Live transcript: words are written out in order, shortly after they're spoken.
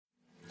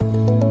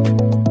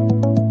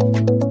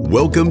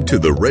Welcome to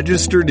the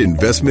Registered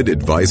Investment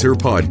Advisor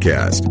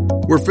Podcast,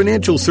 where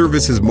financial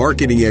services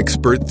marketing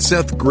expert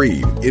Seth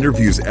Green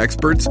interviews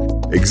experts,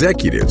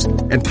 executives,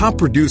 and top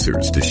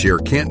producers to share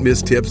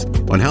can't-miss tips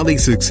on how they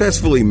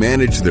successfully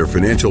manage their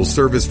financial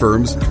service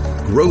firms,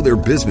 grow their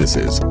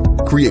businesses,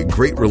 create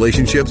great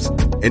relationships,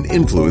 and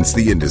influence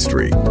the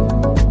industry.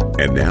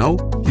 And now,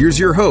 here's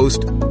your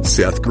host,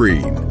 Seth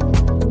Green.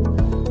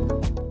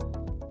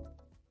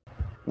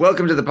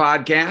 Welcome to the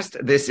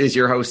podcast. This is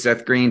your host,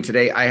 Seth Green.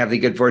 Today, I have the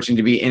good fortune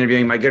to be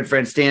interviewing my good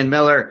friend, Stan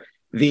Miller,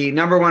 the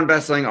 #1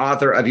 bestselling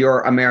author of Your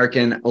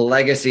American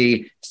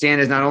Legacy. Stan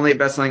is not only a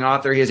bestselling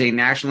author, he is a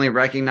nationally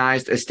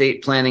recognized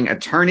estate planning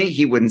attorney.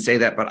 He wouldn't say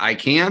that, but I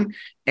can.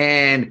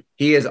 And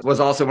he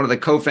was also one of the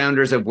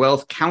co-founders of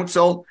Wealth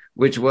Counsel,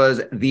 which was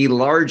the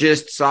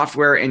largest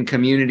software and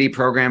community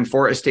program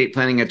for estate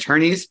planning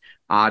attorneys,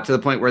 to the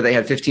point where they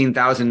had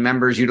 15,000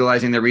 members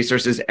utilizing their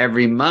resources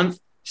every month.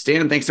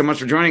 Stan, thanks so much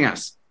for joining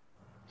us.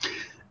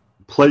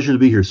 Pleasure to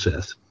be here,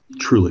 Seth.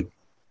 Truly.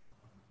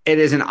 It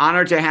is an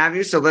honor to have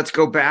you. So let's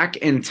go back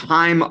in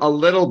time a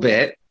little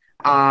bit.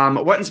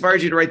 What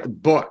inspired you to write the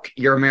book,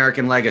 Your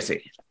American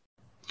Legacy?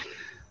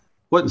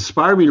 What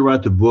inspired me to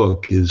write the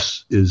book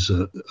is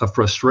a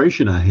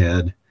frustration I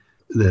had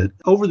that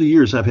over the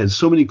years, I've had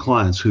so many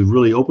clients who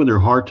really opened their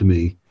heart to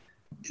me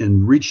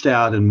and reached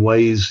out in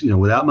ways,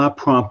 without my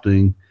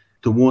prompting,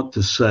 to want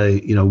to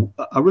say,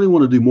 I really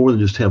want to do more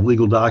than just have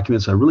legal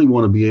documents. I really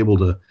want to be able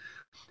to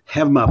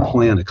have my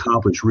plan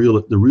accomplish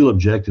the real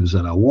objectives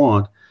that I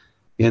want.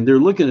 And they're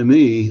looking at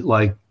me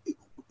like,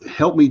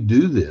 help me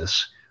do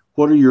this.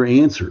 What are your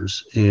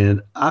answers?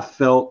 And I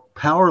felt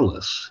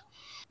powerless.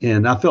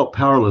 And I felt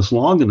powerless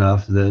long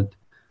enough that,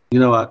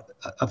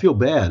 I feel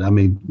bad. I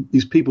mean,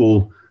 these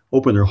people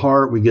open their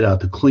heart, we get out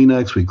the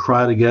Kleenex, we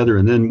cry together,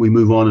 and then we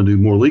move on and do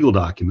more legal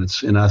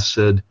documents. And I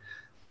said,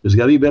 there's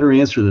got to be a better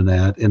answer than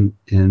that.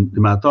 And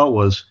my thought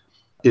was,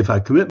 if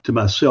I commit to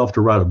myself to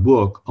write a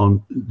book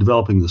on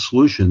developing the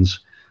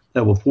solutions,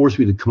 that will force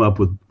me to come up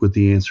with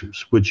the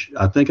answers, which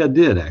I think I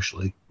did,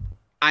 actually.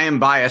 I am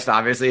biased,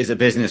 obviously, as a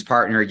business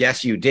partner.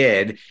 Yes, you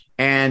did.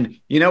 And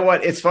you know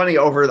what? It's funny,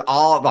 over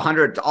all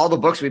the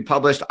books we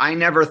published, I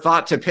never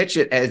thought to pitch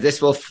it as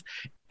this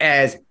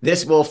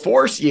will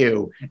force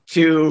you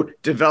to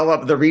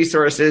develop the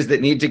resources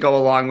that need to go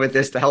along with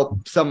this to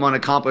help someone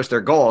accomplish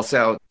their goal.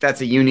 So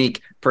that's a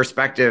unique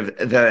perspective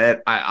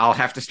that I'll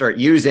have to start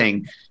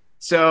using.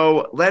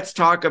 So let's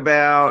talk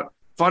about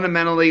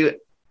fundamentally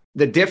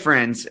the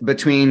difference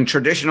between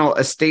traditional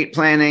estate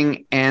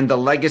planning and the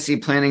legacy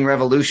planning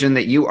revolution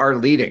that you are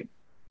leading.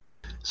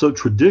 So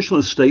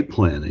traditional estate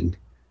planning,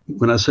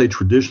 when I say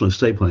traditional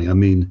estate planning, I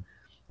mean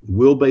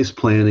will-based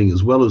planning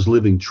as well as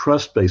living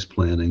trust-based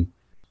planning,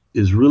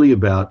 is really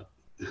about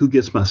who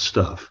gets my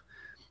stuff.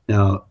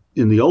 Now,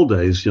 in the old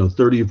days,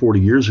 30 or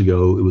 40 years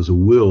ago, it was a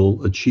will,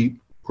 a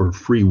cheap or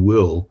free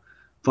will,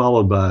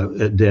 followed by,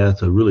 at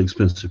death, a really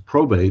expensive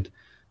probate.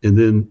 And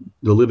then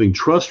the living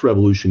trust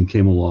revolution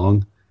came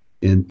along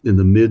in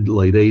the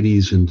late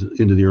 80s and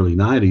into the early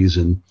 90s.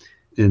 And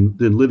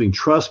then living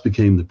trust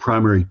became the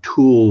primary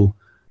tool,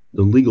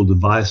 the legal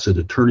device that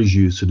attorneys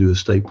use to do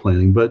estate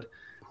planning. But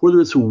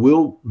whether it's a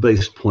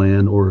will-based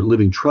plan or a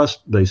living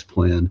trust-based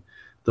plan,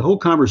 the whole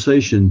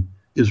conversation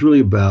is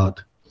really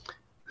about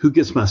who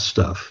gets my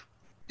stuff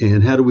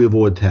and how do we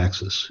avoid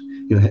taxes?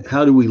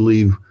 How do we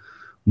leave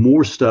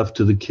more stuff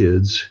to the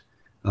kids,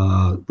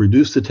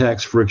 reduce the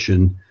tax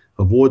friction,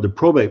 avoid the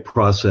probate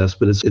process,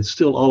 but it's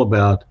still all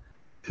about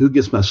who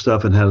gets my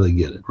stuff and how do they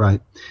get it, right?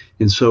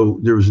 And so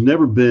there's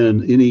never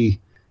been any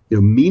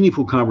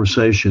meaningful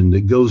conversation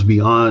that goes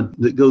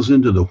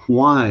into the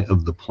why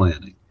of the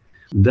planning.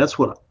 That's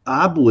what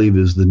I believe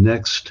is the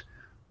next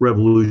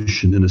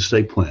revolution in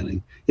estate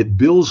planning. It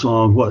builds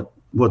on what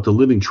the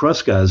living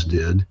trust guys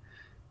did.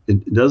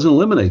 It doesn't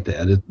eliminate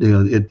that.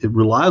 It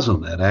relies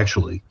on that,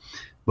 actually,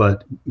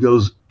 but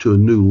goes to a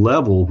new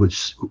level,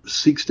 which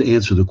seeks to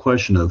answer the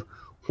question of,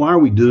 why are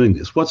we doing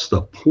this? What's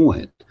the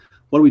point?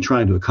 What are we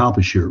trying to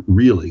accomplish here,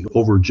 really,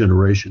 over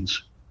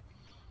generations?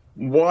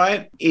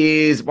 Why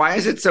is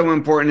it so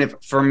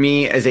important for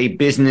me as a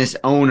business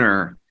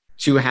owner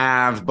to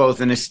have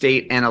both an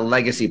estate and a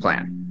legacy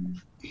plan?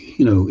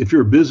 If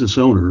you're a business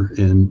owner,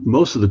 and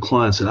most of the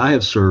clients that I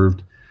have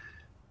served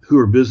who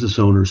are business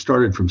owners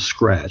started from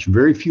scratch.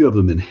 Very few of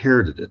them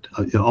inherited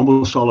it.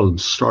 Almost all of them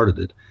started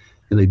it.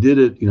 And they did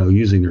it,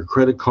 using their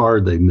credit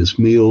card. They missed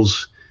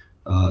meals.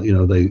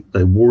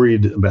 They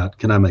worried about,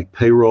 can I make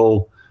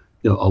payroll?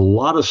 A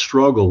lot of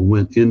struggle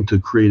went into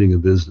creating a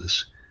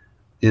business.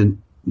 And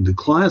the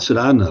clients that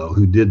I know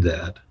who did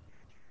that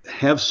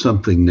have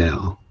something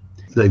now.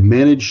 They've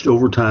managed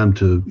over time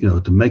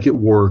to make it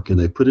work, and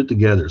they put it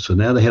together. So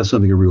now they have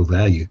something of real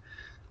value.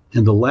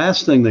 And the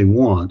last thing they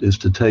want is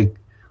to take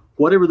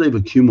whatever they've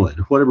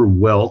accumulated, whatever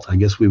wealth, I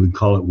guess we would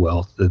call it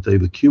wealth, that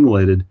they've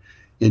accumulated,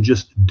 and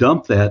just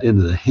dump that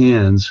into the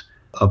hands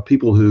of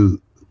people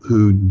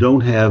who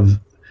don't have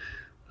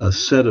a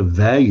set of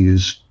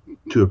values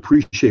to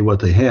appreciate what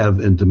they have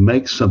and to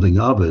make something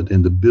of it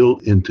and to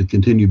build and to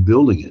continue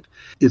building it.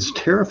 It's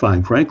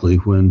terrifying, frankly,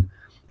 when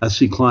I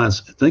see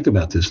clients think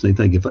about this and they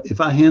think,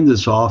 if I hand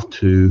this off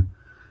to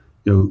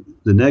the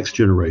next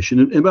generation,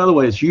 and by the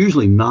way, it's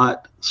usually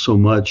not so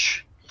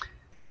much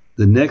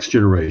the next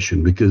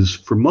generation, because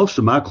for most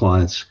of my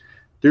clients,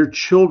 their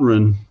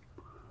children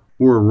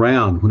were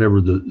around whenever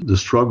the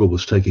struggle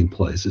was taking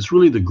place. It's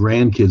really the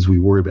grandkids we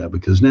worry about,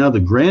 because now the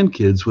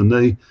grandkids, when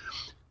they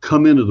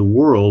come into the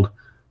world,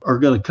 are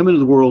going to come into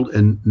the world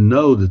and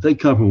know that they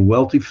come from a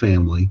wealthy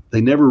family.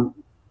 They never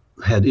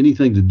had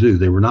anything to do.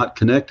 They were not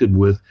connected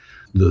with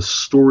the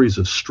stories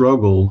of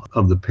struggle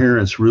of the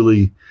parents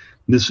really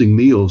missing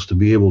meals to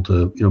be able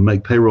to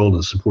make payroll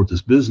and support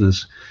this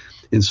business.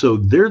 And so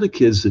they're the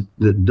kids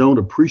that don't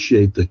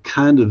appreciate the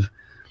kind of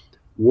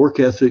work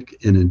ethic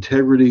and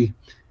integrity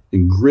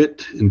and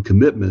grit and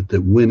commitment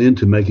that went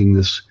into making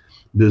this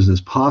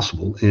business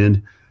possible.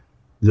 And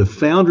the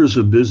founders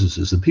of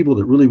businesses, the people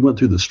that really went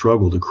through the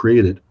struggle to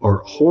create it, are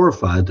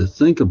horrified to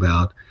think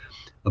about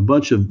a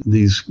bunch of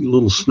these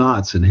little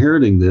snots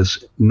inheriting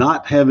this,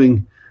 not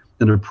having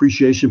an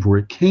appreciation for where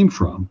it came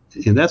from.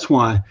 And that's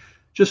why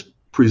just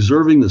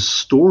preserving the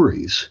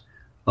stories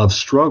of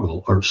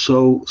struggle are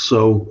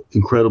so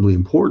incredibly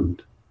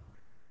important.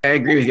 I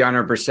agree with you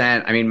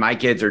 100%. I mean, my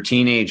kids are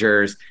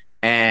teenagers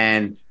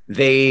and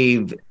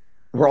they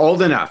were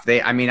old enough.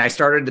 I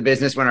started the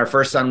business when our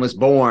first son was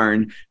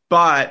born,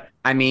 but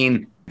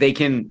they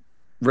can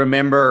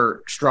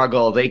remember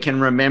struggle. They can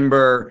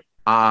remember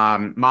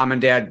mom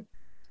and dad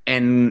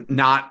and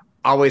not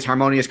always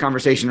harmonious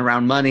conversation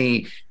around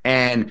money.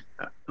 And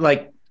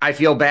I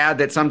feel bad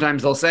that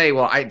sometimes they'll say,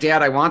 well,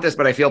 Dad, I want this,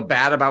 but I feel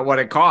bad about what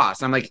it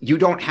costs. I'm like, you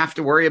don't have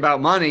to worry about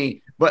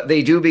money, but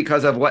they do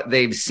because of what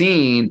they've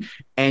seen.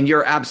 And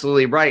you're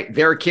absolutely right.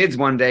 Their kids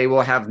one day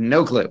will have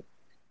no clue.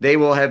 They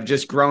will have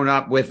just grown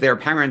up with their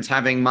parents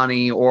having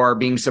money or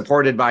being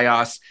supported by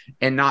us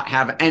and not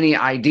have any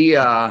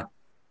idea,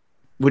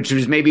 which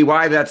is maybe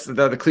why that's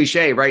the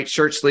cliche, right?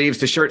 Shirt sleeves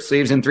to shirt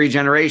sleeves in 3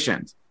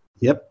 generations.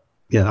 Yep.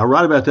 Yeah. I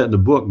write about that in the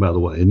book, by the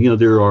way. And,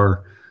 there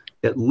are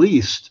at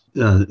least,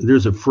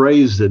 there's a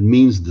phrase that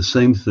means the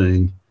same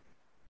thing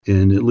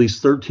in at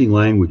least 13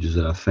 languages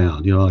that I've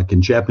found. Like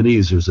in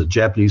Japanese, there's a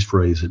Japanese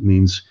phrase that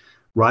means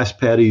rice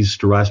paddies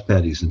to rice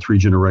paddies in 3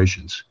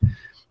 generations.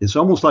 It's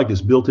almost like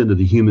it's built into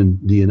the human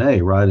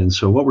DNA, right? And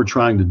so what we're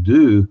trying to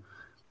do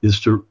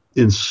is to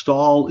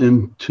install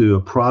into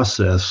a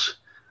process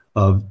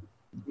of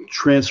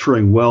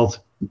transferring wealth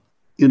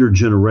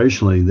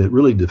intergenerationally that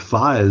really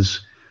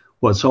defies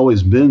what's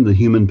always been the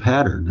human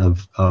pattern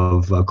of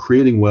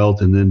creating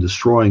wealth and then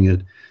destroying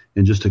it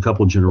in just a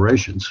couple of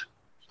generations.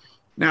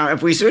 Now,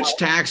 if we switch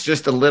tacks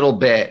just a little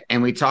bit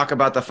and we talk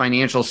about the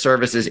financial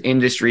services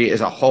industry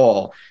as a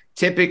whole,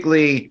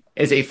 typically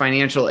as a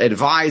financial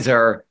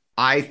advisor,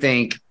 I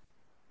think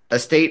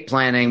estate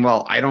planning,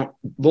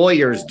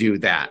 lawyers do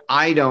that.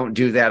 I don't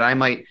do that. I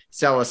might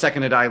sell a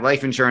second to die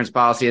life insurance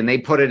policy and they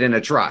put it in a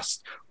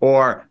trust,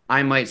 or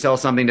I might sell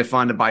something to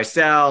fund a buy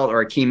sell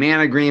or a key man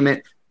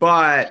agreement,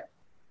 but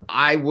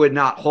I would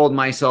not hold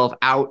myself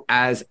out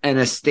as an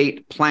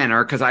estate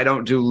planner because I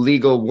don't do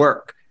legal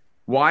work.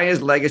 Why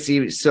is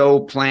legacy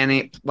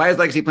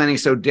planning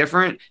so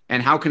different?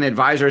 And how can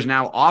advisors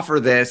now offer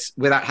this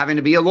without having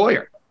to be a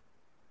lawyer?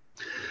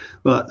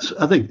 Well,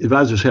 I think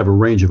advisors have a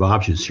range of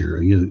options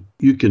here. You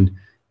can,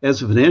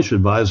 as a financial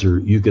advisor,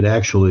 you can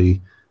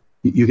actually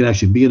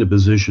be in a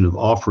position of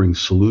offering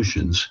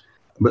solutions.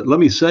 But let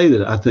me say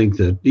that I think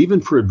that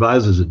even for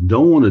advisors that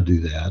don't want to do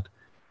that,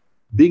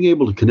 being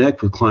able to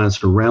connect with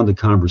clients around the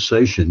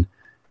conversation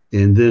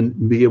and then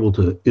be able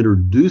to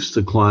introduce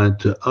the client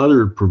to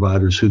other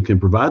providers who can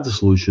provide the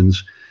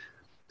solutions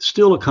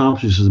still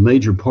accomplishes a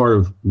major part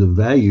of the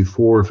value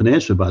for a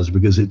financial advisor,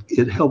 because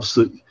it helps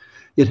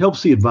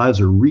the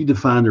advisor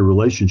redefine their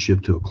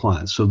relationship to a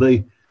client. So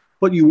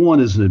what you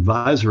want as an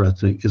advisor, I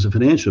think, as a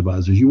financial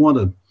advisor, you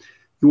want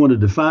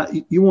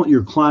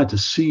your client to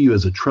see you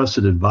as a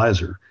trusted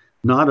advisor,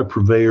 not a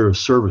purveyor of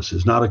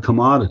services, not a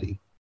commodity.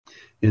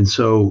 And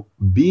so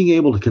being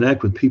able to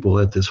connect with people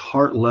at this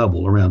heart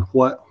level around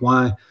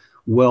why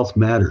wealth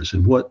matters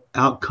and what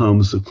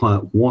outcomes the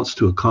client wants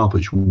to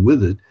accomplish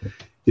with it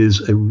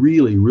is a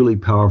really, really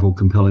powerful,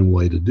 compelling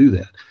way to do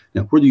that.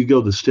 Now, whether you go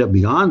the step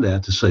beyond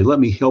that to say, let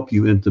me help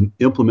you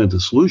implement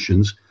the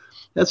solutions,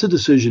 that's a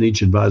decision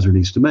each advisor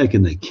needs to make,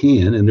 and they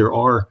can, and there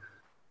are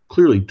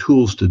clearly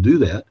tools to do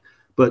that.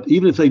 But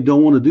even if they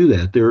don't want to do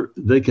that,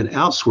 they can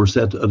outsource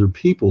that to other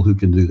people who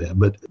can do that.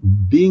 But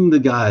being the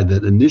guy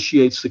that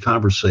initiates the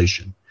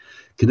conversation,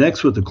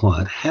 connects with the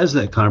client, has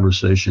that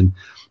conversation,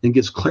 and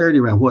gets clarity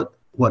around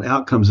what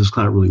outcomes this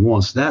client really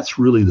wants, that's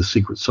really the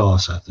secret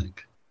sauce, I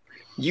think.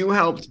 You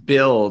helped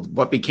build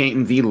what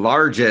became the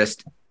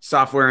largest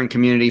software and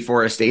community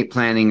for estate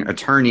planning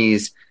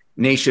attorneys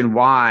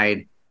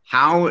nationwide.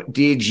 How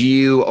did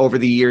you, over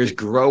the years,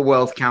 grow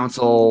Wealth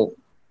Counsel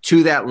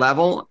to that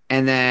level?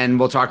 And then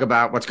we'll talk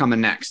about what's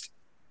coming next.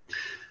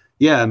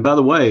 Yeah. And by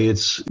the way,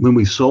 when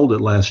we sold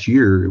it last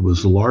year, it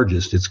was the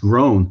largest. It's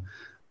grown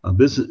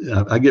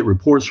I get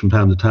reports from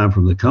time to time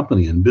from the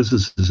company, and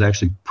business is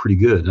actually pretty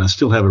good. And I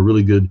still have a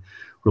really good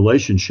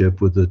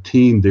relationship with the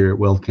team there at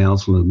Wealth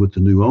Counsel and with the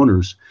new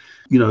owners.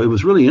 It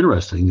was really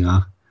interesting.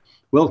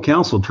 Wealth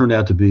Counsel turned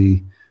out to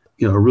be,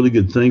 a really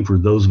good thing for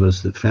those of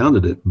us that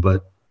founded it.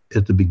 But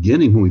at the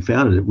beginning, when we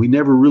founded it, we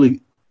never really,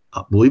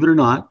 believe it or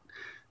not,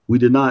 we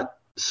did not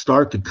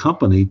start the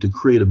company to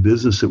create a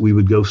business that we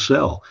would go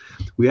sell.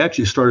 We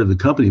actually started the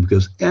company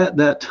because at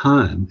that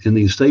time in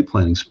the estate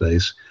planning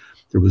space,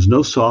 there was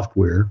no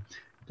software,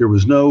 there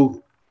was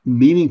no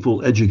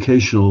meaningful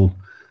educational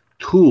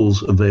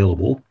tools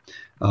available,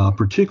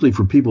 particularly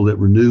for people that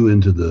were new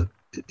into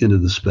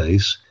the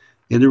space,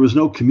 and there was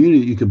no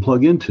community you could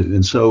plug into.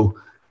 And so,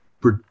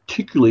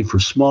 particularly for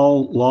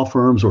small law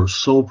firms or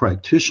sole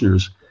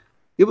practitioners,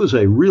 it was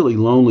a really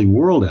lonely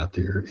world out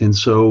there. And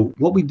so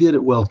what we did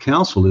at Wealth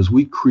Counsel is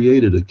we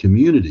created a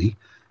community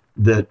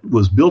that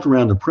was built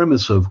around the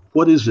premise of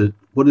what is it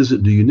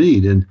do you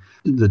need? And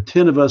the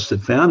 10 of us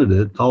that founded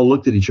it all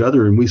looked at each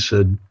other and we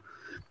said,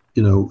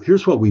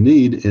 here's what we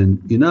need.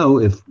 And,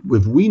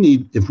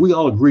 if we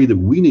all agree that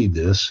we need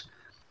this,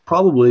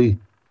 probably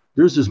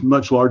there's this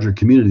much larger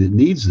community that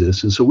needs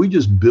this. And so we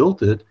just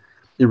built it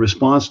in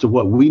response to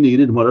what we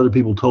needed and what other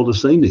people told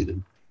us they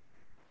needed.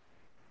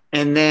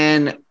 And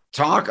then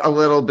talk a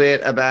little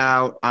bit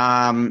about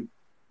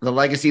the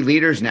Legacy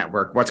Leaders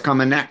Network. What's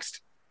coming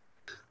next?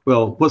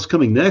 Well, what's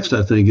coming next,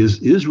 I think,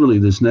 is really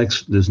this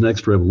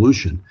next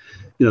revolution.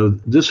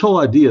 This whole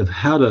idea of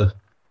how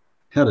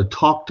to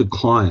talk to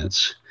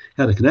clients,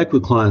 how to connect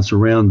with clients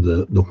around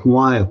the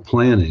why of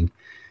planning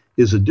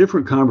is a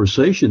different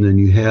conversation than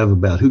you have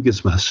about who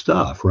gets my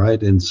stuff,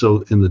 right? And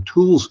so, in the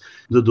tools,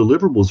 the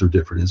deliverables are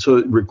different. And so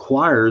it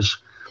requires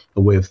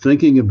a way of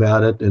thinking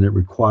about it, and it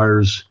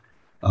requires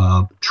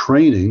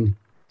training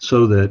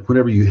so that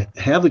whenever you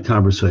have the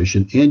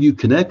conversation and you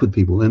connect with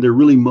people and they're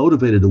really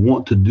motivated to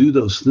want to do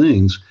those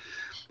things,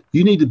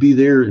 you need to be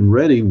there and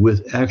ready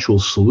with actual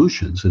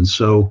solutions. And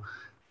so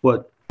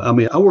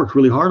I worked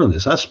really hard on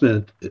this. I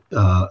spent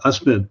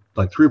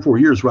like 3 or 4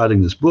 years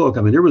writing this book.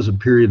 There was a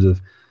period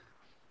of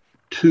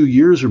 2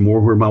 years or more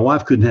where my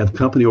wife couldn't have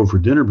company over for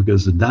dinner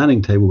because the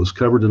dining table was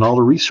covered in all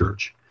the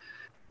research.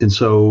 And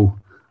so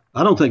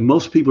I don't think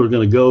most people are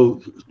going to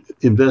go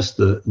invest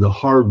the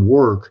hard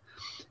work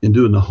in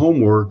doing the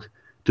homework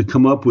to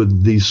come up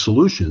with these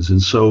solutions.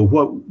 And so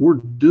what we're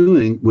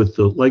doing with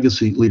the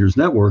Legacy Leaders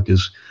Network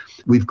is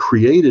we've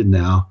created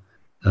now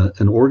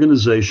an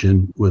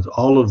organization with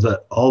all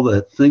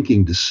that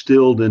thinking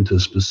distilled into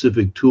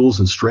specific tools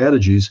and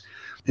strategies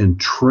and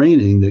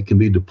training that can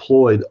be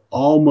deployed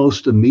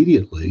almost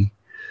immediately,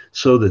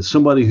 so that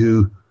somebody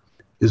who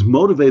is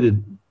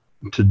motivated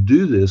to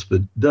do this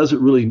but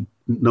doesn't really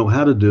know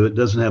how to do it,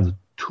 doesn't have the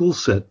tool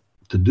set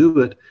to do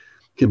it,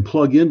 can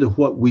plug into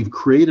what we've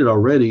created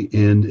already,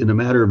 and in a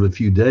matter of a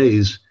few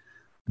days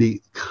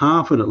be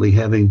confidently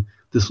having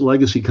this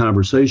legacy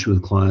conversation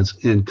with clients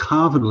and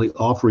confidently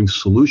offering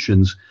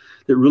solutions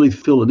that really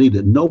fill a need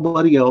that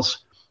nobody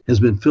else has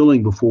been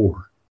filling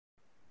before.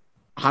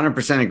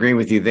 100% agreeing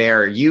with you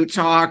there. You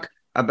talk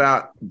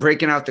about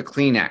breaking out the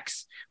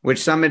Kleenex,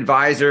 which some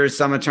advisors,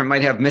 some attorneys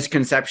might have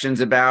misconceptions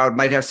about,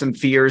 might have some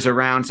fears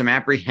around, some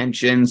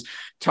apprehensions.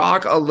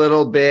 Talk a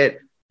little bit.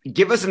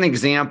 Give us an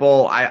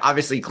example.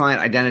 Obviously,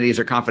 client identities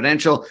are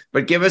confidential,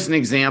 but give us an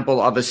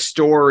example of a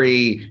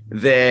story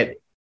that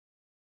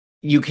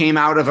you came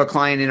out of a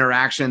client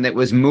interaction that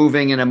was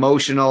moving and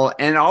emotional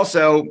and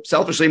also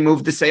selfishly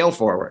moved the sale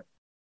forward.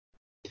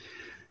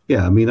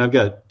 Yeah, I've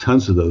got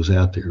tons of those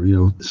out there,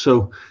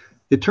 So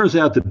it turns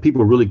out that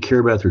people really care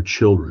about their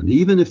children,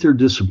 even if they're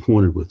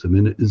disappointed with them.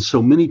 And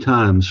so many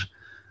times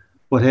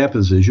what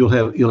happens is you'll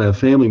have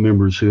family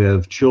members who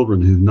have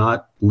children who've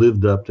not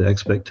lived up to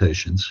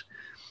expectations.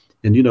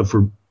 And,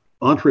 for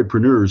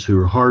entrepreneurs who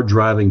are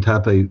hard-driving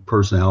type A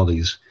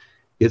personalities,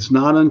 it's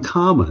not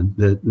uncommon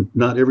that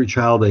not every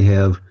child they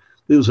have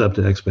lives up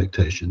to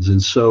expectations.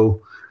 And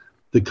so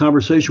the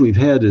conversation we've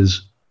had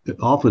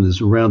often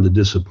is around the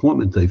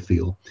disappointment they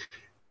feel.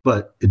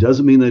 But it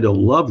doesn't mean they don't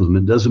love them.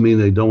 It doesn't mean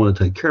they don't want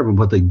to take care of them.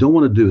 What they don't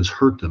want to do is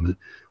hurt them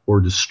or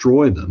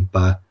destroy them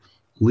by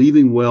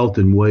leaving wealth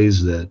in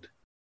ways that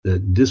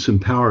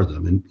disempower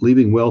them and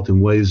leaving wealth in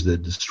ways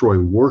that destroy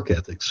work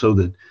ethic, so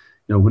that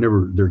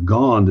whenever they're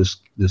gone,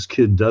 this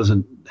kid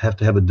doesn't have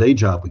to have a day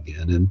job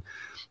again.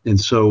 And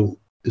so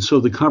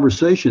the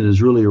conversation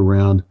is really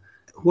around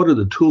what are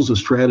the tools and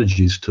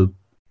strategies to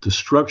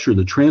structure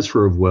the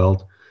transfer of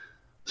wealth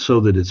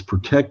so that it's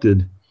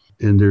protected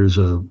and there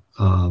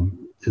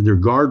are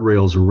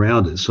guardrails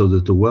around it so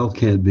that the wealth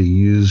can't be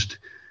used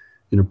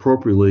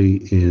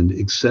inappropriately and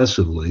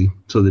excessively,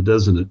 so that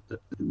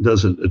it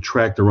doesn't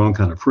attract the wrong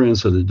kind of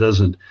friends, so that it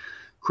doesn't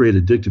create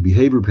addictive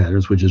behavior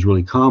patterns, which is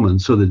really common,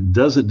 so that it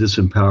doesn't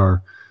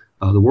disempower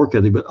the work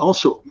ethic. But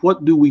also,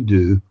 what do we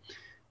do?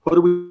 What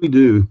do we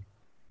do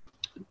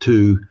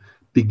to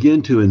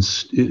begin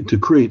to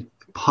create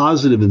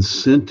positive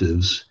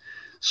incentives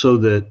so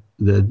that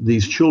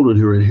these children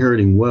who are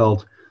inheriting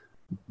wealth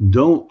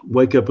don't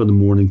wake up in the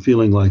morning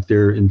feeling like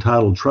they're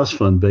entitled trust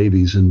fund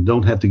babies and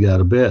don't have to get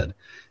out of bed.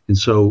 And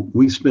so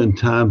we spend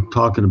time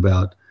talking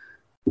about,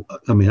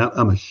 I'm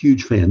a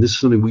huge fan. This is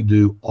something we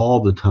do all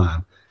the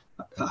time.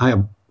 I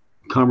have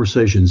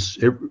conversations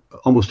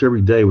almost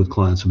every day with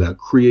clients about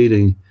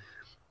creating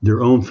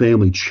their own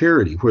family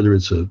charity, whether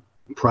it's a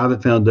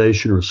private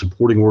foundation or a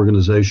supporting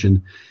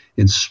organization,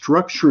 and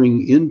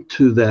structuring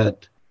into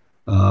that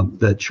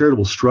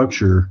charitable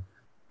structure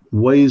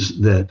ways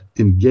that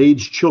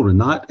engage children,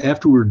 not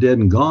after we're dead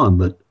and gone,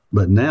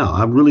 but now.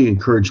 I really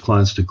encourage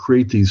clients to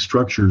create these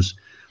structures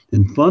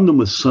and fund them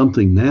with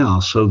something now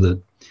so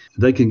that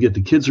they can get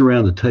the kids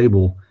around the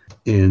table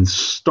and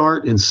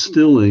start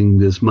instilling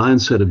this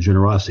mindset of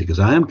generosity. Because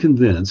I'm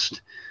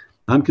convinced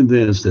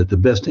that the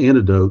best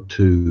antidote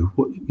to,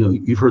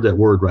 you've heard that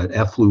word, right?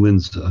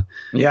 Affluenza.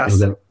 Yes.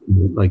 That,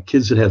 like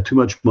kids that have too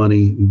much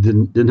money,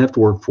 didn't have to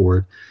work for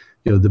it.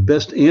 The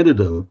best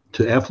antidote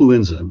to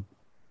affluenza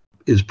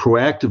is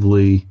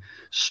proactively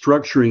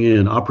structuring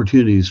in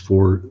opportunities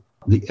for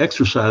the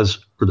exercise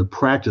or the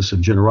practice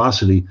of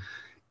generosity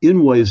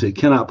in ways that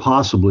cannot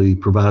possibly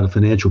provide a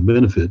financial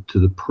benefit to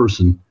the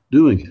person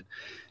doing it.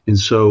 And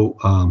so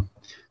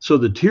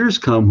the tears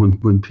come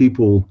when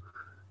people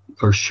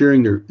are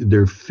sharing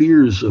their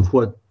fears of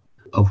what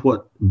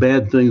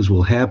bad things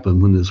will happen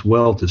when this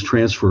wealth is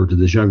transferred to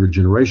this younger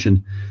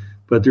generation.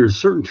 But there's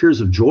certain tears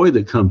of joy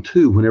that come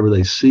too whenever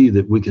they see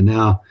that we can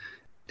now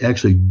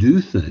actually do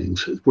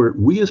things where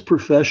we as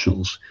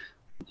professionals,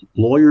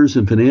 lawyers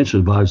and financial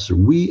advisors,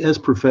 we as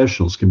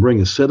professionals can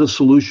bring a set of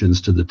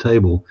solutions to the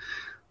table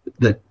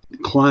that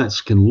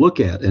clients can look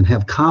at and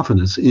have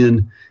confidence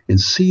in and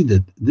see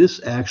that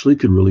this actually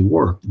could really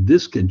work.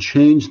 This can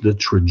change the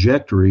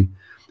trajectory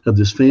of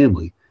this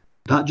family,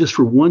 not just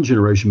for one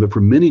generation, but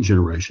for many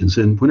generations.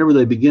 And whenever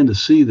they begin to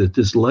see that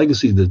this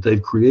legacy that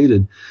they've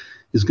created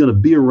is going to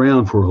be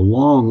around for a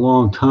long,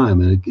 long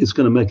time, and it's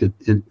going to make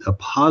a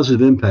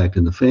positive impact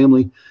in the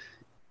family,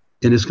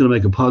 and it's going to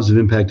make a positive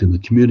impact in the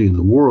community and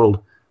the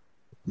world,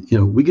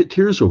 we get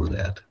tears over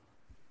that.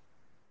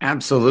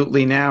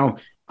 Absolutely. Now,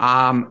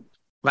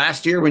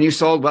 last year when you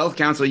sold Wealth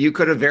Counsel, you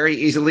could have very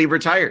easily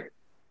retired.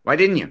 Why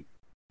didn't you?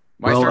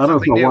 Why well, start I don't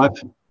something know if my new?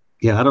 wife.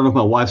 Yeah, I don't know if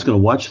my wife's going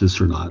to watch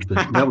this or not, but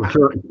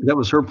that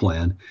was her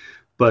plan.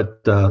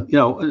 But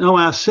no,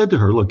 I said to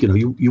her, look,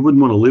 you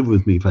wouldn't want to live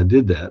with me if I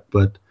did that,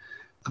 but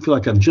I feel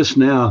like I've just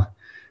now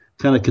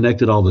kind of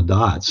connected all the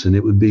dots, and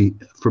it would be,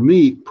 for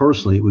me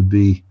personally, it would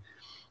be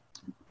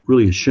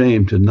really a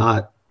shame to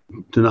not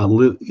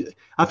live.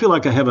 I feel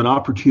like I have an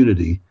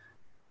opportunity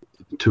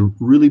to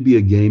really be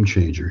a game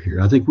changer here.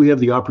 I think we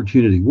have the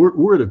opportunity.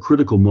 We're at a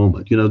critical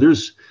moment.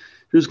 There's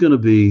going to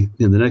be,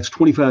 in the next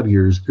 25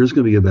 years, there's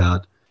going to be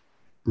about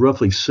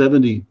roughly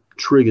 $70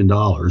 trillion,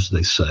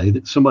 they say.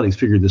 That somebody's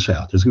figured this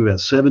out. There's going to be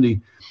about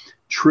 $70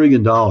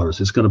 trillion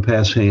that's going to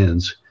pass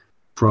hands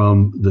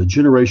from the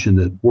generation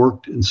that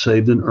worked and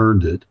saved and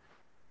earned it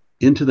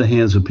into the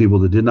hands of people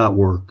that did not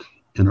work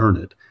and earn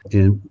it.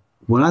 And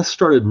when I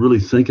started really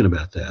thinking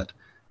about that,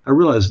 I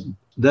realized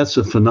that's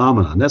a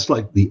phenomenon. That's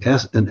like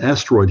an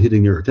asteroid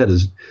hitting the Earth. That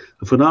is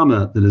a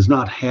phenomenon that has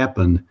not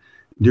happened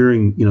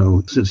during,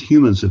 since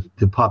humans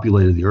have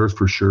populated the Earth,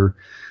 for sure.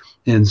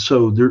 And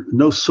so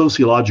no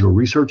sociological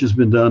research has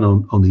been done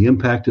on the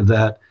impact of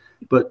that.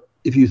 But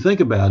if you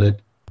think about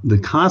it, the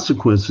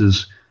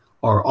consequences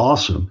are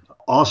awesome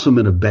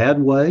in a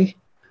bad way,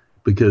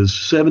 because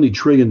 $70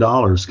 trillion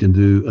can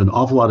do an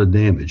awful lot of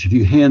damage. If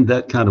you hand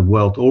that kind of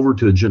wealth over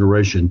to a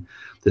generation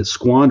that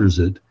squanders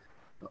it,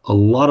 a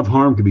lot of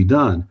harm can be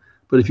done.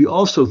 But if you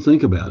also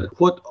think about it,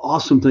 what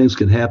awesome things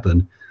can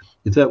happen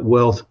if that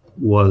wealth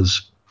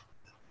was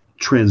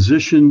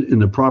transitioned in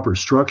the proper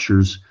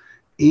structures,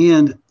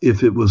 and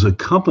if it was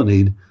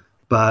accompanied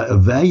by a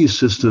value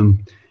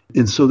system.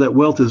 And so that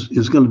wealth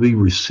is going to be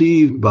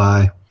received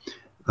by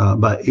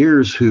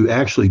heirs who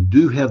actually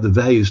do have the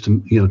values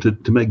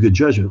to make good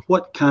judgment.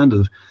 What kind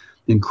of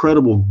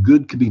incredible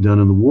good could be done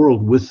in the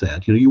world with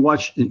that?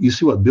 You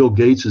see what Bill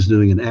Gates is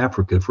doing in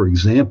Africa, for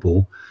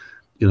example.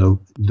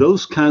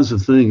 Those kinds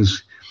of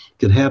things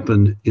could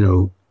happen,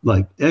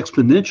 like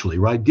exponentially,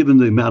 right? Given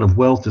the amount of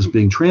wealth that's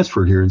being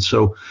transferred here. And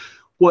so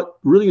what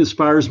really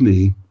inspires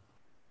me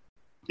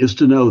is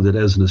to know that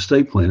as an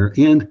estate planner,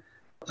 and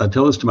I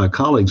tell this to my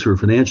colleagues who are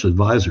financial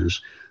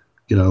advisors,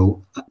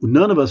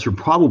 none of us are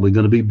probably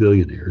going to be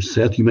billionaires.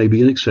 Seth, you may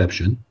be an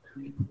exception,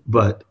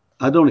 but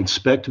I don't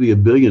expect to be a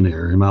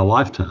billionaire in my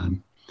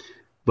lifetime.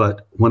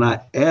 But when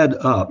I add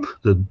up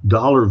the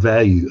dollar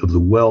value of the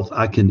wealth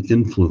I can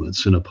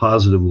influence in a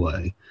positive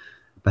way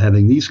by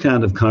having these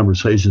kind of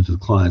conversations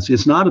with clients,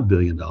 it's not $1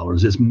 billion,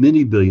 it's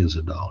many billions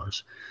of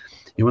dollars.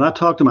 And when I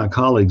talk to my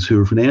colleagues who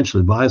are financial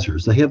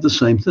advisors, they have the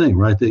same thing,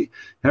 right?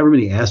 However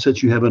many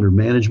assets you have under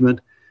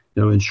management,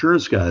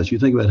 insurance guys, you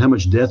think about how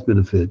much death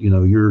benefit,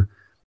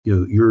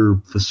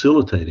 you're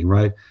facilitating,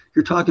 right?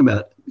 You're talking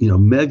about,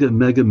 mega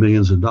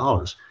millions of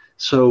dollars.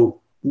 So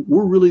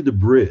we're really the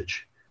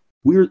bridge.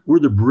 We're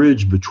the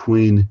bridge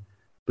between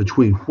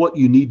what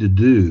you need to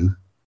do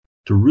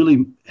to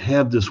really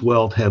have this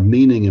wealth have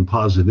meaning and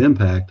positive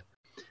impact,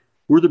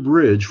 we're the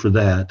bridge for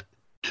that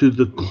to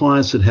the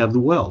clients that have the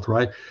wealth,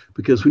 right?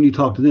 Because when you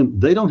talk to them,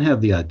 they don't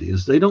have the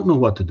ideas. They don't know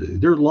what to do.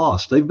 They're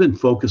lost. They've been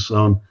focused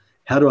on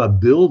how do I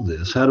build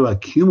this? How do I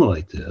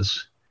accumulate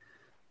this?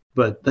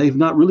 But they've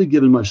not really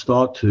given much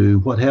thought to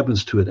what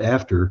happens to it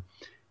after.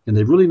 And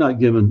they've really not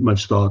given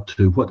much thought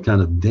to what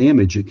kind of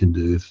damage it can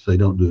do if they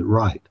don't do it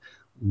right.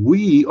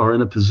 We are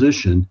in a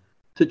position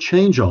to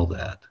change all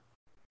that.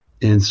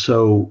 And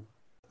so,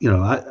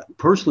 I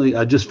personally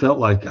just felt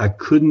like I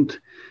couldn't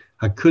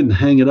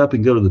hang it up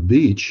and go to the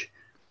beach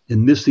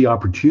and miss the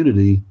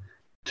opportunity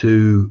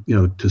to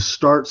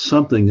start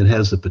something that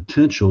has the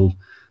potential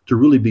to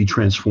really be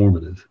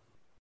transformative.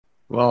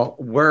 Well,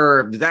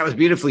 that was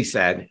beautifully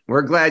said.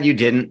 We're glad you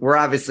didn't. We're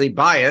obviously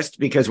biased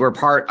because we're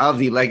part of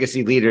the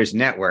Legacy Leaders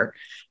Network.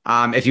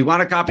 If you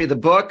want a copy of the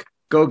book,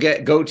 go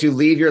to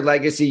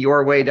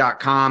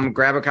leaveyourlegacyyourway.com.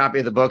 Grab a copy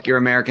of the book, Your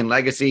American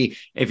Legacy.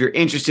 If you're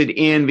interested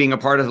in being a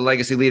part of the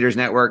Legacy Leaders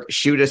Network,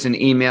 shoot us an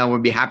email. We'll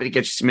be happy to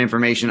get you some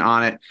information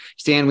on it.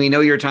 Stan, we know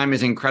your time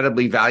is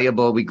incredibly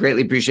valuable. We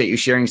greatly appreciate you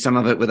sharing some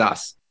of it with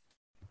us.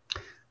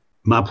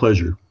 My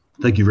pleasure.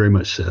 Thank you very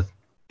much, Seth.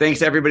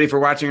 Thanks, everybody, for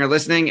watching or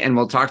listening, and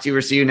we'll talk to you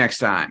or see you next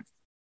time.